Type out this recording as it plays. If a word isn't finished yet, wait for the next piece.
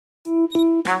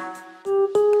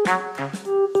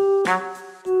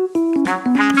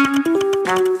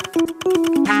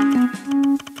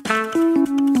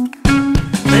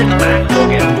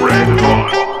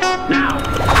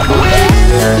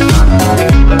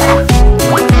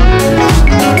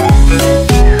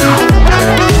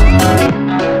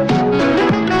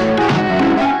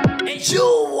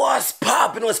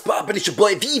What's poppin'? It's your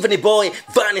boy 𝙏𝙝𝙖𝙣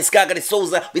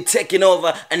𝙔𝙤𝙪. We're taking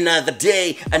over another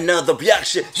day, another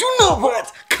reaction. You know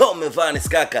what? Come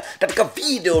𝙏𝙗𝙪. Katika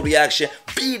video reaction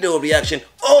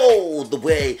all the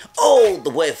way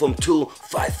from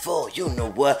 254. You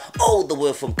know what? All the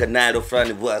way from Canada,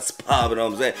 frani what's poppin',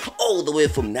 I'm saying? All the way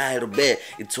from Nairobi.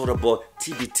 It's all about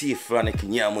TBT frani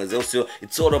kinyamwezi. Also,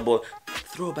 it's all about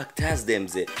throwback Thursday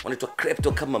mzee. Wanaitwa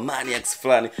Kleptomaniax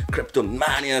frani,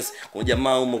 Kleptomaniax. Kuna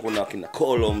jamaa humo, kuna kina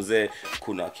Kolo mzee,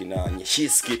 kuna kina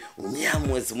Nyeshiski,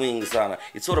 unyamwezi mwingi sana.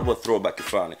 It's all about throwback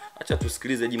frani. Acha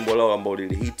tusikilize jimbo lao ambao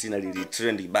lilihiti na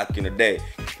lilitrendi back in the day.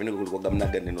 Kipindi kulikuwa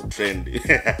gamnaga neno trendy.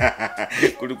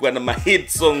 Kulikuwa na mahit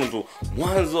song tu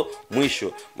mwanzo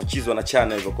mwisho. Machizo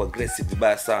wanachana hivyo kwa aggressive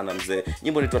vibaya sana mzee.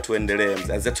 Nyimbo inaitwa Tuendelee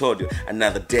mzee. As I told you,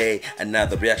 another day,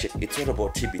 another reaction. It's all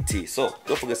about TBT. So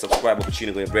don't forget subscribe hapo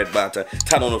chini kwenye bread butter.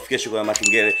 Turn on notification kwenye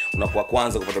makengele. Unakuwa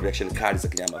kwanza kupata reaction kali za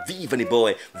kinyama.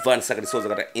 𝙏𝙗𝙧 𝙔𝙤𝙧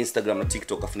katika Instagram na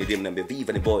TikTok. Afunidia mniambia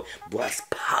𝙏𝙗𝙧 what's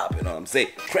pop, you know what I'm saying?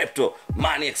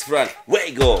 Kleptomaniax front. Where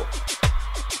you go?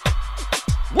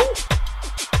 Woo!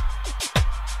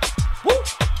 Woo!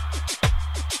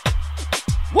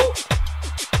 Woo!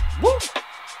 Woo!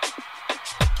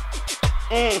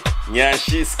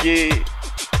 Nyashiski,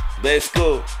 let's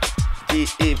go.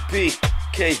 DEP,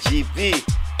 KGB,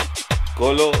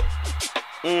 Kolo.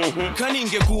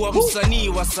 Kaningekuwa msanii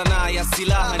wa sanaa ya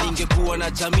silaha, ningekuwa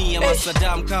na jamii ya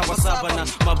Masadam kawa saba na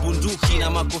mabunduki na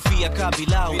makofia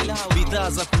kabilau. Bidhaa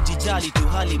za kujijali tu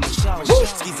hali mashao.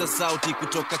 Sikiza sauti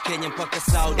kutoka Kenya mpaka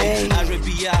Saudi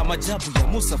Arabia, majabu ya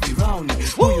Musa Firauni.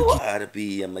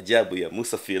 Arabia, majabu ya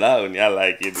Musa Firauni, I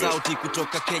like it. Sauti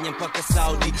kutoka Kenya mpaka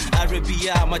Saudi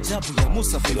Arabia, majabu ya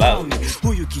Musa Firauni.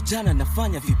 Huyu kijana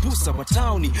nafanya vipusa wa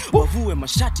tauni, wavue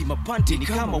mashati mapanti ni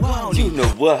kama wauni. You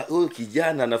know what? Huyu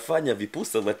kijana anafanya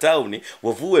vipusa wa tauni,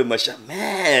 wavue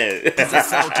mashame.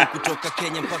 Sauti kutoka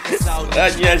Kenya mpaka Saudi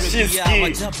Nyashiski,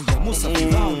 majabu ya Musa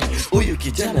Firauni. Huyu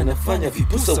kijana anafanya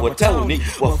vipusa wa tauni,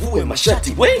 wavue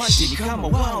mashati weshi kama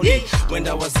wauni.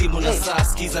 Wenda wazimu na saa,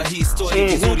 sikiza hii story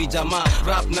vizuri jamaa.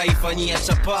 Rap naifanyia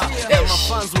chapa na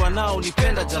mafans wanao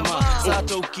nipenda jamaa.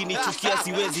 Hata ukinichukia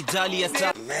siwezi jali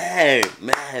hata.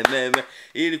 Man.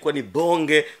 Hii ilikuwa ni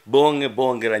bonge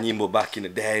la nyimbo back in the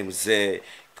day mzee.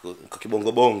 Kwa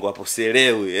kibongo hapo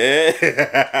sielewi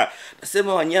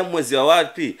nasema wanyamwezi wa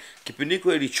wapi.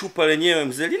 Kipindiko ili chupa lenyewe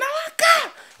mzee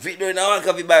linawaka, video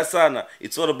inawaka vibaya sana.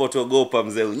 It's all about ogopa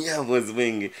mzee, unyamwezi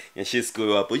mwingi.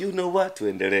 Nyashiski hapo, you know what?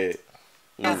 Tuendelee.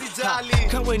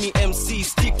 Kawe ni MC,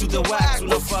 stick to the wax.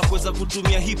 Unafaa kuweza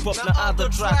kutumia hip hop na other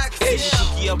tracks.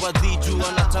 Sikia wadhiju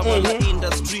wanatawala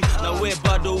industry, na we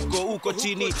bado uko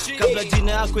chini. Kabla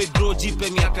jina yako grow jipe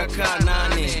miaka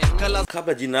 8.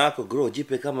 Kabla jina yako grow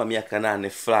jipe kama miaka 8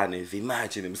 fulani.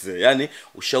 Imagine mzee, yani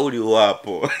ushauri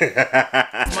wapo.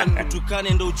 Man utukane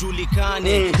ndo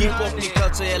ujulikane. Hip hop ni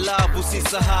culture ya love,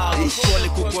 usisahau. Pole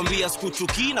kukuambia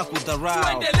sikuchuki na kudharau.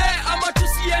 Tuendelee ama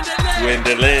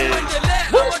tusiendelee?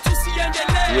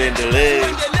 Tuendelee.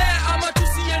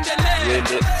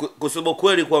 Kusema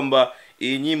kweli kwamba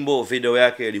hii nyimbo video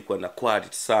yake ilikuwa na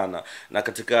quality sana, na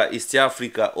katika East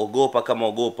Africa ogopa kama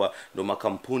ogopa ndo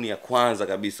makampuni ya kwanza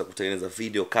kabisa kutengeneza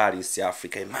video kali East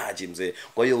Africa. Imagine mzee.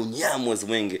 Kwa hiyo unyamwezi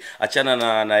mwingi,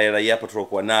 achana na era hapa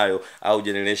tulikuwa nayo au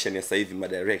generation ya sasa hivi,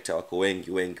 madirector wako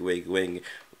wengi.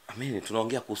 Amini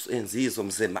tunaongea kuhusu enzi hizo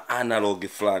mzee, analog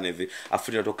fulani hivi.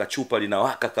 Afu inatoka chupa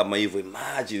linawaka kama hivyo.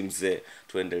 Imagine mzee.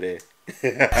 Tuendelee.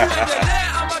 Tuendelee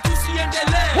ama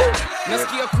tusiendelee?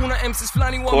 Nasikia kuna MCs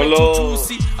fulani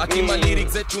wametutusi, akima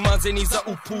lyrics zetu mazeni za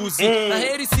upuzi. Na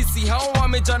heri sisi hao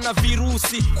wamejana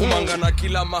virusi, kumangana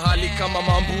kila mahali kama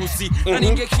mambuzi. Na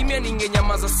ningekimia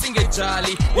ningenyamaza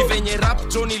singejali, ni venye rap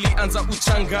John ilianza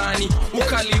uchangani.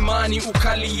 Ukalimani,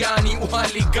 ukaliani,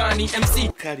 uhali gani MC?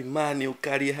 Ukalimani,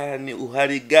 ukalihani,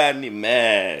 uhali gani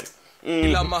man?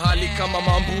 Kila mahali kama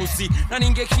mambuzi. Na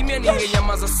ningekimia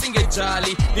ningenyamaza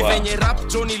singejali, ni venye rap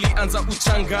John ilianza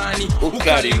uchangani.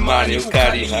 Ukalimani,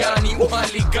 ukaliani,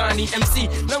 uhali gani MC?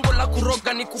 Lengo la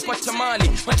kuroga ni kupata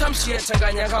mali. Matamshi ya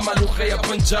changanya kama lugha ya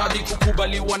Punjabi,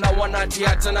 kukubaliwa na wanati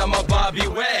hata na mababi.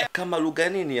 We kama lugha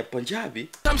nini ya Punjabi?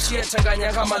 Matamshi ya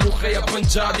changanya kama lugha ya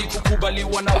Punjabi,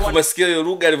 kukubaliwa na wanati. Umesikia hiyo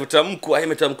lugha ilivyotamkwa,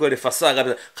 imetamkwa ile fasaha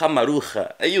kabisa kama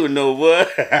lugha. You know what?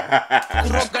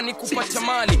 Kuroga ni kupata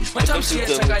mali. matamshi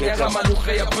yachanganya kama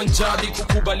lugha ya Punjabi,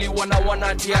 kukubaliwa na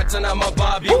wanati hata na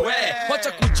mababi. We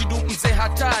wacha kujidu mzee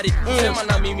hatari, sema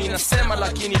na mimi nasema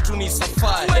lakini tu ni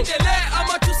safari. Tuendelee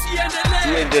ama tusiendelee?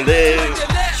 Tuendelee,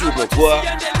 chukua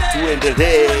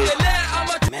tuendelee.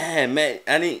 Man,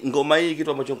 yani ngoma hii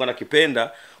kitu ambacho niko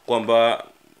nakipenda kwamba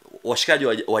washikaji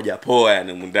wajapoa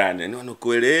yani mundani. Yani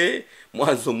wanakuelewa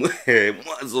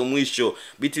mwanzo mwisho.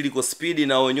 Biti liko speed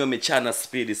na wenyewe wamechana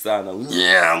speed sana.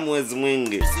 Mwezi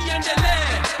mwingi. Tuendelee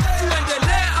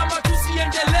ama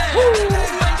tusiendelee?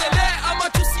 Tuendelee ama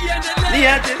tusiendelee?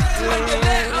 Niaje?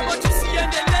 Tuendelee ama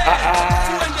tusiendelee?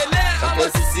 Tuendelee ama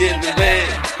tusiendelee?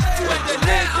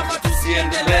 Tuendelee ama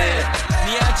tusiendelee?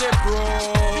 Niaje bro?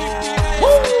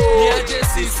 Niaje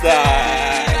sister?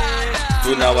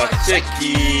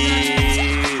 Tunawacheki.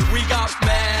 We got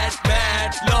mad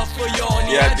love for you.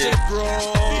 Niaje bro?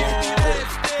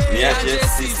 Niaje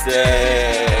sister?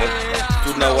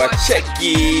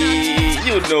 Tunawacheki.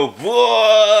 You know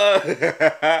boy.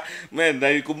 Man,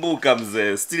 naikumbuka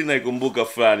mzee. Still naikumbuka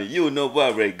fulani. You know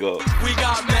boy, right go. We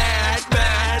got mad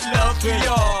love for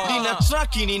you. Nina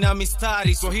traki nina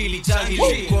mistari Swahili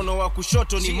jangili. Mkono wa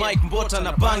kushoto ni Mike Mbota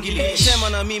na Bangili. Sema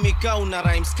na mimi kauna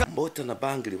rhymes Mbota na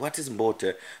Bangili. What is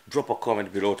Mbota? Drop a comment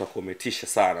below, utakometisha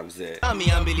sana mzee.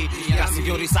 Ambili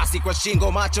yasivyo risasi kwa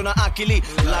shingo, macho na akili.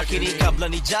 Lakini kabla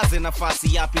nijaze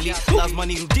nafasi ya pili, lazima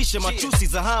nirudishe matusi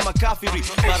za hama kafiri.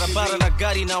 Barabara na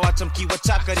gari na watamkiwa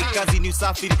chakari, kazi ni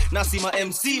usafiri nasima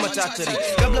MC machachari.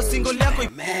 Kabla single yako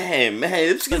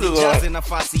nijaze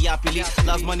nafasi ya pili,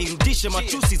 lazima nirudishe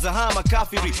matusi za hama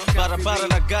kafiri. Barabara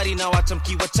na gari na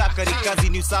watamkiwa chakari, kazi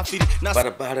ni usafiri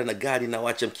barabara na gari na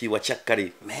watamkiwa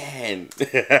chakari. Man.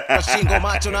 Shingo,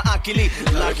 macho na akili.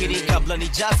 Lakini kabla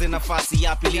nijaze nafasi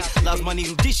ya pili, lazima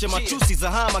nirudishe matusi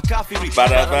za hama kafiri.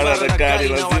 Barabara na gari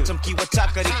na watamkiwa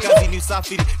chakari, kazi ni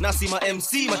usafiri nasima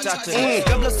MC machachari.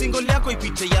 Kabla single yako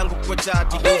ipite yangu kwa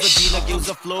chati, geuza jina,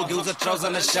 geuza flow, geuza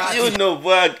trouser na shati. You know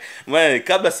what? Man,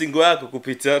 kabla single yako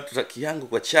kupita track yangu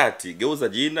kwa chati, geuza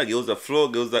jina, geuza flow,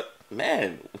 geuza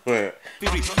man.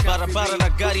 Barabara na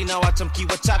gari na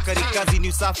watamkiwa chakari, kazi ni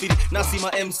usafiri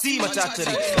nasima MC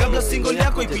machachari. Kabla single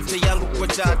yako ipite yangu kwa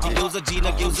chati, geuza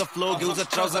jina, geuza flow, geuza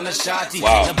trouser na shati.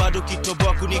 Na bado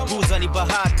kitoboa kuniguza ni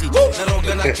bahati. Na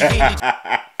roga na kihindi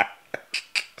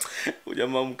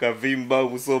Ujamaa mkavimba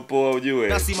usopoa ujue.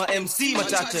 Nasima MC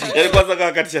machachari. Yaani kwanza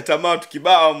kakatisha tamaa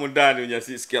tukibao huko ndani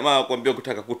unyasisikia mama kuambia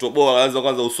kutaka kutoboa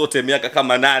kwanza usote miaka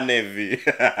kama 8 hivi.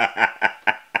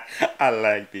 I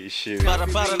like this shit.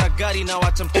 Barabara na gari na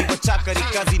watamkiwa chakari,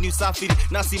 kazi ni usafiri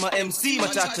nasima MC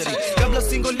machachari. Kabla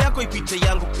single yako ipite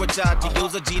yangu kwa chati,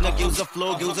 geuza jina, geuza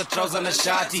flow, geuza trouser na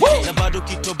shati. Na bado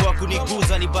kitoboa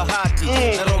kuniguza ni bahati.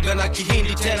 Na roga na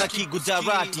kihindi tena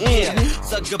kigujarati.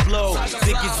 Zaga blow,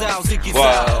 ziki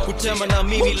zao. Kutema na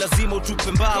mimi lazima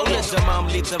utupe mbao. Ya jamaa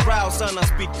mlidharau sana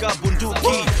speed ka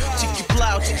bunduki. Chiki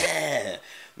plow,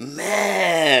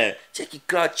 man, check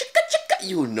it out, chika,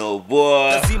 you know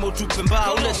boy. Lazima utupe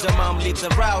mbao, ule jamaa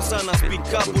mlidharau sana speed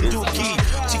ka bunduki.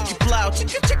 Chiki plow,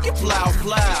 chiki plow.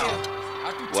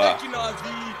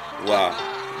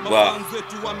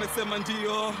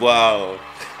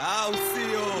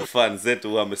 Fans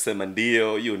zetu wamesema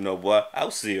ndio. You know boy.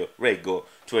 Au sio? Rego,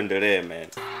 tuendelee man.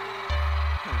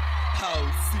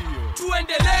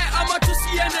 Tuendelee ama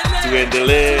tusiendelee?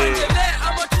 Tuendelee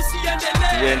ama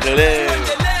tusiendelee? Tuendelee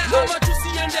ama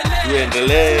tusiendelee?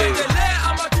 Tuendelee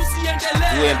ama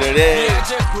tusiendelee? Tuendelee.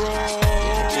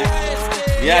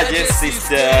 Niaje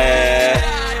sister?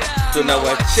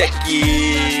 Tunawacheki.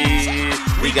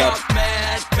 We got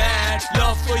mad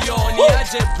love for you.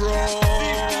 Niaje bro?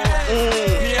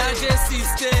 Niaje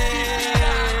sister?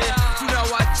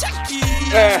 Tunawacheki.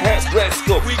 Let's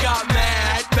go. We got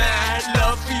mad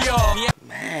love for you.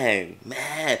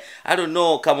 Man, I don't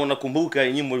know kama unakumbuka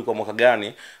nyimbo ilikuwa mwaka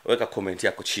gani, weka comment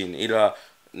yako chini. Ila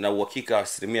na uhakika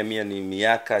 100% ni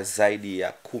miaka zaidi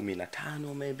ya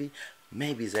 15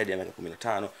 maybe zaidi ya miaka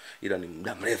 15, ila ni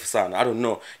muda mrefu sana. I don't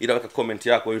know. Ila weka comment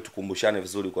yako ili tukumbushane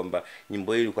vizuri kwamba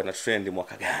nyimbo hii ilikuwa na trend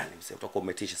mwaka gani. Msema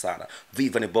utakometisha sana.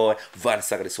 VanVlog,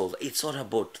 𝙏𝙝𝙖𝙣𝙠 It's all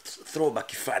about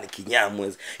throwback fulani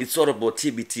kinyamwezi. It's all about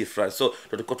TBT fulani. So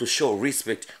tunataka to show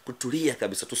respect, kutulia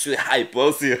kabisa, tusiwe hype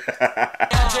au sio?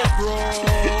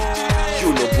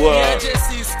 You know boy.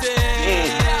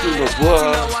 You know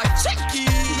boy.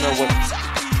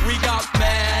 We got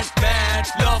mad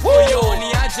love for you.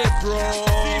 Niaje bro?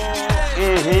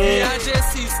 Niaje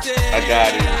sister? I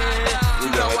got it. We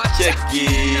got cheki.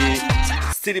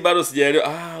 Still bado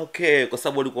sijaelewa. Okay, kwa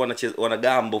sababu walikuwa wana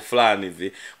gambo fulani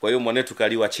hivi. Kwa hiyo mwanetu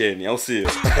kaliwa cheni, au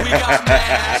sio?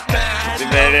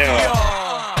 Nimeelewa.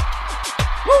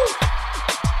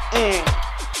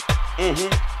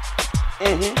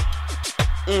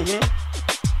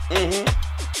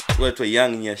 Wetu young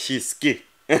Nyashiski.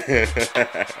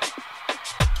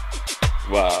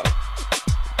 Wow.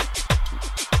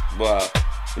 Wow.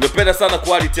 Nimependa sana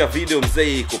quality ya video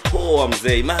mzee, iko poa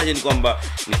mzee. Imagine kwamba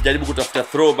nikijaribu kutafuta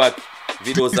throwback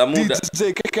video za muda,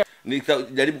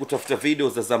 nikijaribu kutafuta video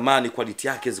za zamani, quality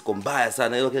yake ziko mbaya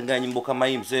sana. Hiyo kiangalia nyimbo kama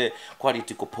hii mzee,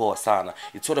 quality iko poa sana.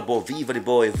 It's all about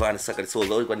VanVlog, 𝙤𝙤𝙧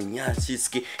𝙒𝙤𝙧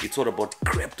Nyashiski. It's all about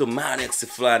Kleptomaniax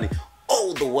fulani,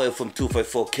 all the way from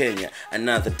 254 Kenya.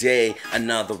 Another day,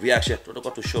 another reaction.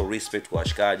 Tunataka to show respect kwa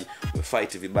washikaji.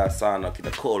 Umefight vibaya sana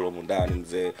kina Kolo mundani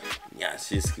mzee,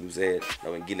 Nyashiski mzee na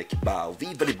wengine kibao.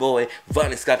 VanVlog,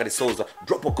 𝙤𝙤𝙧.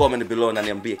 Drop a comment below na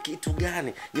niambie kitu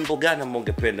gani, nyimbo gani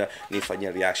mngependa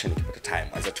nifanyie reaction nikipata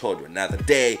time. As I told you, another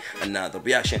day, another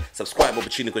reaction. Subscribe hapo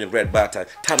chini kwenye red button,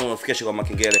 turn on notification kwa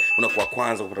makengele, unakuwa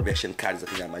kwanza kupata reaction kali za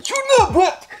kinyama. You know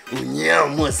what?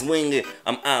 Unyama mwingi.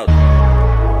 I'm out.